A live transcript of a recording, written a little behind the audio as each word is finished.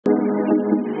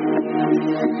And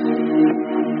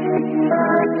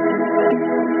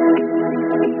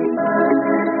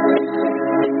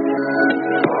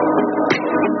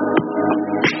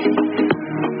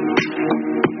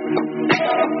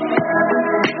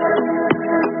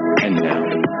now,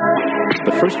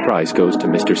 the first prize goes to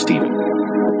Mr. Steven.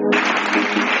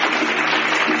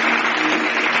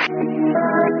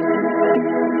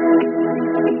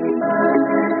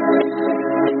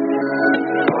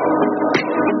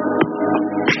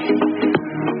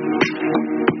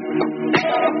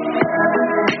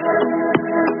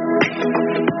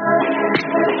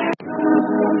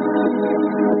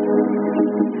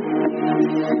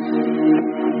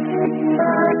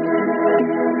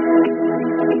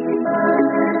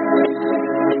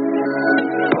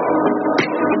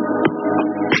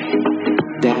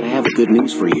 Dad, I have good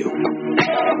news for you.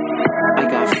 I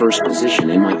got first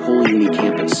position in my whole uni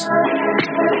campus.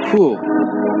 Cool.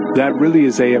 That really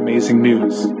is amazing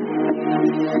news.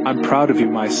 I'm proud of you,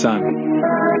 my son.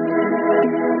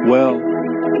 Well,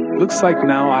 looks like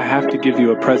now I have to give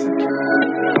you a present.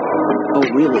 Oh,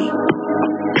 really?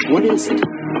 What is it?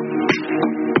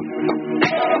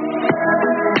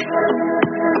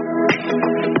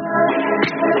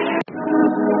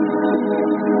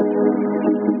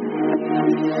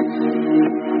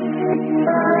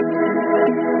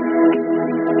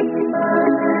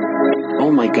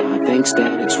 Oh my God, thanks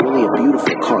Dad, it's really a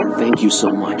beautiful car, thank you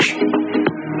so much.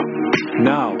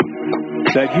 Now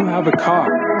that you have a car,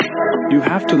 you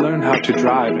have to learn how to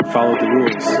drive and follow the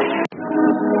rules.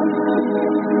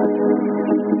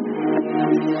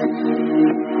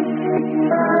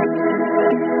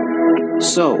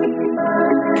 So,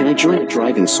 can I join a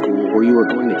driving school where you are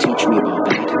going to teach me about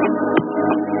that?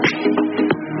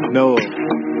 No,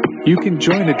 you can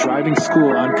join a driving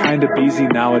school. I'm kinda busy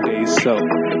nowadays, so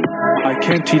I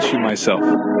can't teach you myself.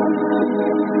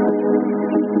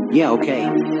 Yeah, okay.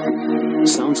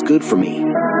 Sounds good for me.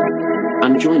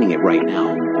 I'm joining it right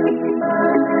now.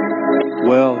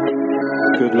 Well,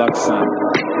 good luck, son.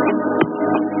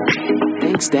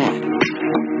 Thanks, Dad.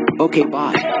 Okay,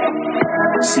 bye.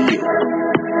 See you.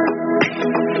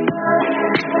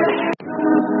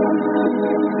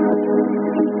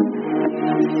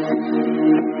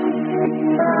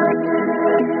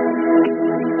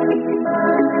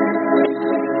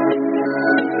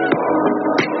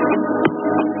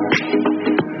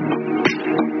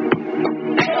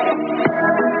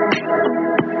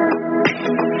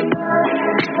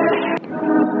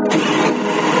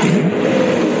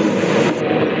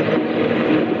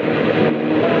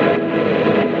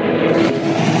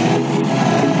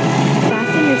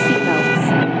 Fasten your seatbelts.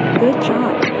 Good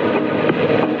job.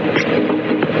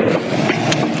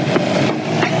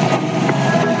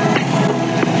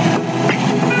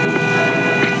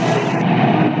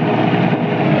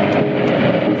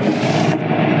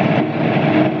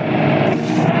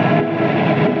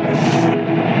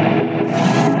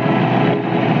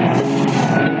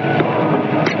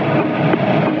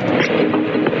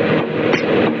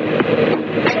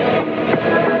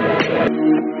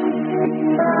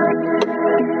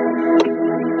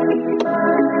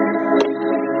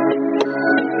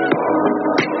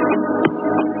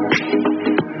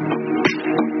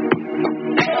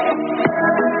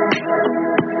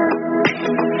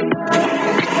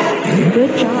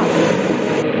 Good job.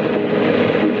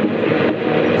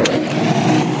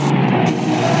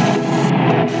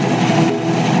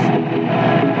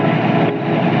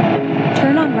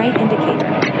 Turn on right indicator.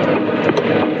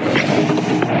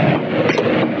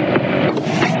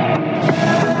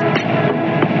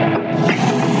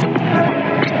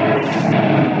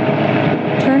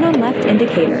 Turn on left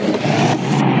indicator.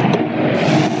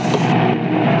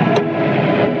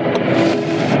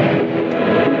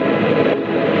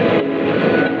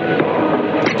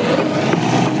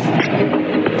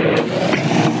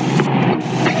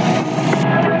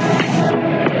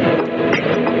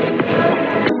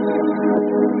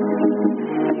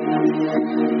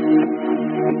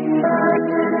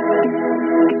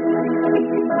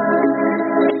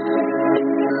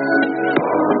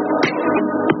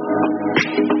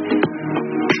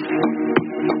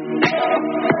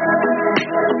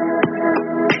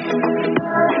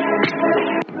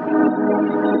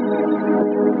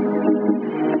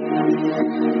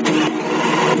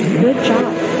 Good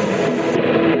job.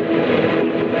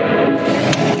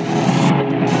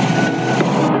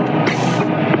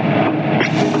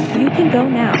 You can go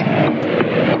now.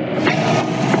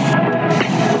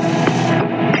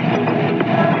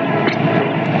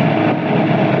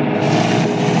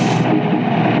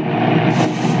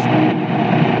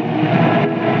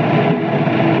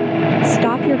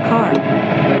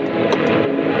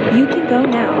 can go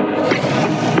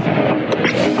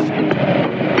now.